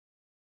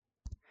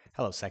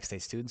Hello, Sac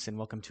State students, and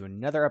welcome to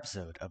another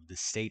episode of the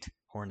State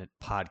Hornet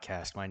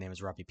Podcast. My name is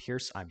Robbie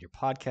Pierce. I'm your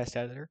podcast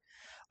editor.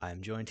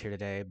 I'm joined here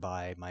today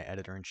by my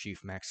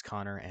editor-in-chief, Max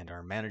Connor, and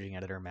our managing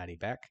editor, Maddie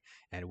Beck,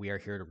 and we are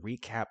here to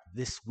recap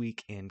this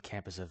week in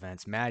campus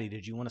events. Maddie,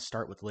 did you want to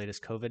start with the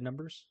latest COVID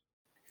numbers?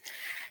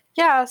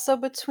 Yeah, so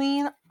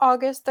between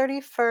August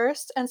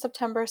 31st and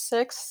September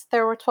 6th,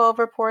 there were 12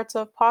 reports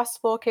of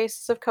possible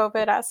cases of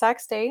COVID at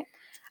Sac State.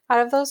 Out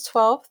of those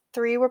 12,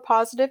 3 were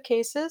positive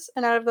cases,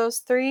 and out of those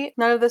 3,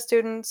 none of the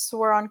students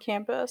were on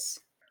campus.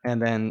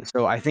 And then,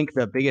 so I think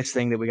the biggest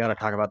thing that we got to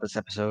talk about this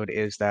episode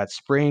is that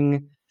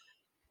spring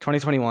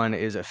 2021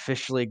 is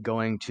officially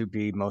going to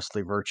be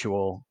mostly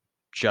virtual,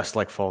 just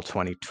like fall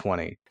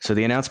 2020. So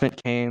the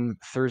announcement came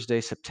Thursday,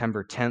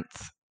 September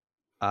 10th,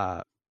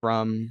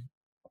 from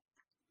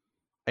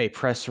a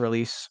press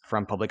release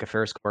from Public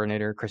Affairs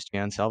Coordinator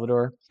Christiane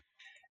Salvador.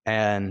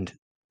 And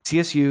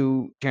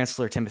CSU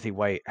Chancellor Timothy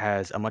White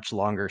has a much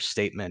longer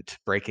statement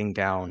breaking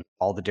down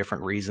all the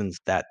different reasons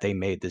that they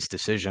made this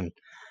decision.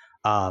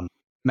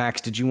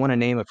 Max, did you want to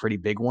name a pretty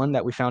big one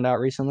that we found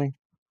out recently?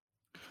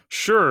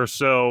 Sure.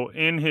 So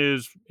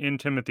in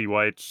Timothy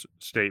White's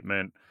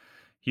statement,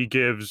 he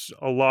gives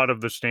a lot of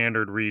the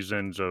standard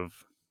reasons of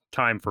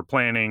time for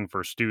planning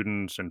for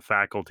students and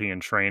faculty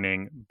and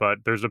training, but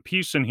there's a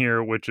piece in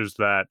here which is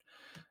that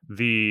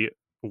the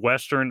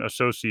Western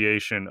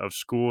Association of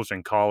Schools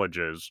and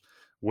Colleges,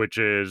 which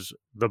is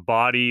the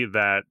body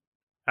that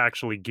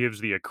actually gives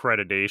the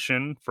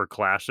accreditation for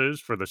classes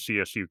for the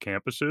CSU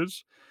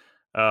campuses,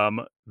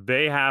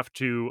 they have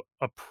to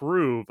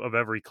approve of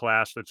every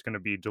class that's going to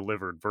be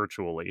delivered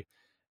virtually.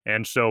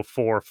 And so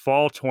for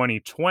fall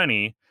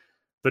 2020,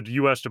 the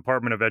U.S.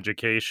 Department of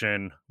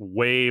Education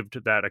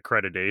waived that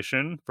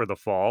accreditation for the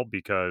fall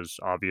because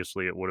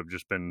obviously it would have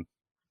just been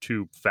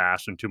too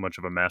fast and too much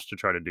of a mess to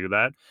try to do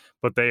that.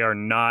 But they are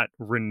not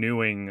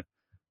renewing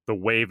the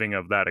waiving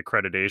of that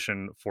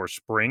accreditation for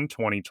spring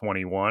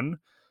 2021.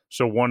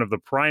 So one of the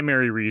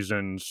primary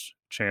reasons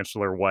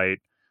Chancellor White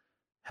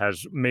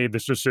has made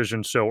this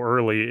decision so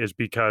early is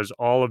because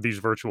all of these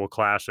virtual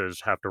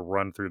classes have to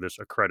run through this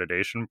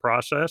accreditation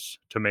process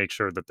to make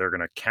sure that they're going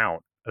to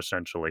count,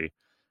 essentially,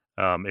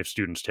 if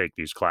students take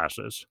these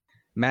classes.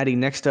 Maddie,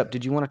 next up,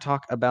 did you want to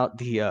talk about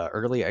the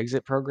early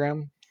exit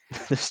program,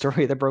 the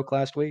story that broke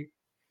last week?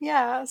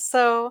 Yeah,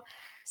 so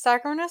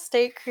Sacramento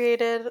State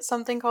created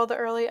something called the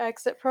Early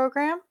Exit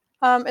Program.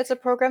 It's a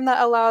program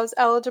that allows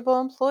eligible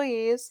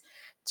employees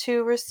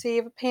to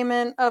receive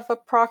payment of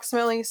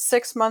approximately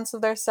 6 months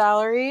of their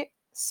salary.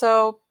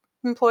 So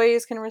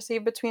employees can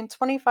receive between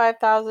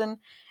 $25,000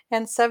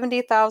 and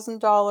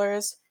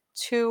 $70,000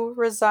 to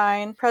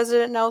resign.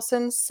 President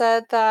Nelson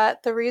said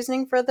that the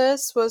reasoning for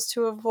this was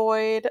to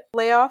avoid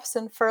layoffs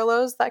and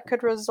furloughs that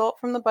could result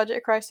from the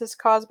budget crisis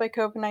caused by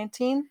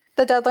COVID-19.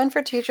 The deadline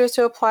for teachers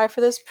to apply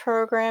for this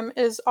program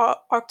is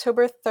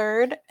October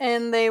 3rd,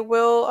 and they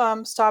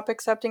will stop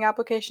accepting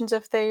applications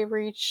if they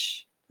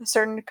reach a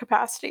certain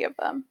capacity of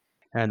them.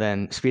 And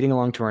then speeding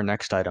along to our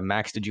next item,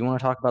 Max, did you want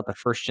to talk about the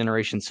First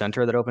Generation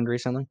Center that opened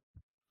recently?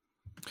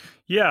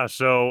 Yeah,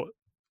 so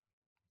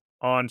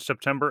on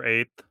September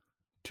 8th,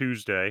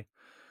 Tuesday,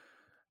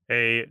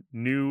 a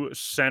new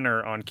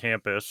center on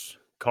campus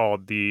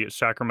called the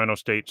Sacramento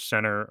State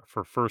Center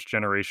for First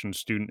Generation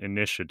Student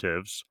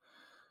Initiatives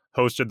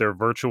hosted their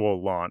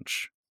virtual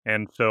launch.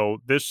 And so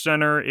this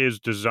center is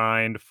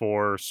designed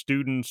for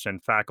students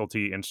and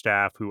faculty and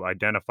staff who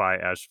identify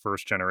as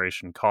first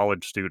generation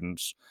college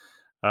students,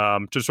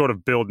 to sort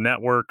of build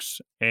networks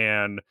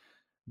and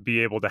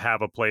be able to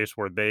have a place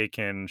where they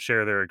can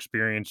share their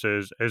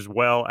experiences as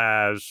well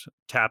as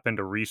tap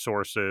into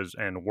resources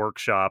and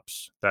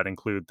workshops that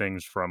include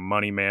things from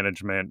money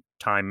management,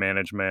 time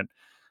management,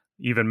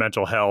 even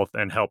mental health,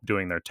 and help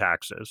doing their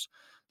taxes.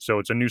 So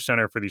it's a new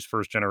center for these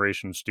first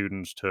generation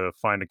students to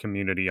find a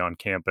community on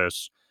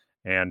campus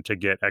and to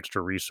get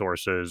extra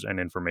resources and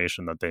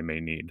information that they may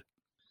need.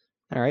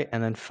 All right,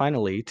 and then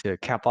finally, to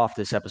cap off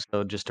this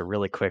episode, just a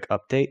really quick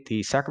update.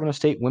 The Sacramento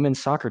State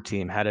women's soccer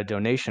team had a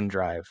donation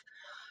drive.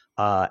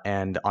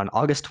 And on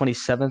August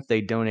 27th,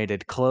 they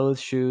donated clothes,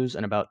 shoes,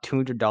 and about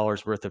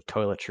 $200 worth of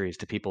toiletries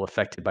to people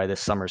affected by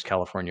this summer's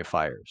California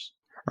fires.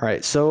 All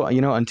right, so,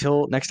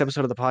 until next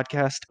episode of the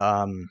podcast,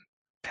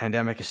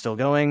 pandemic is still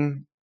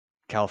going.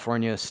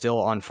 California is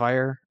still on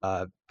fire.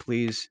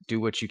 Please do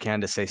what you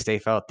can to stay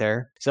safe out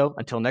there. So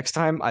until next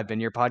time, I've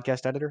been your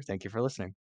podcast editor. Thank you for listening.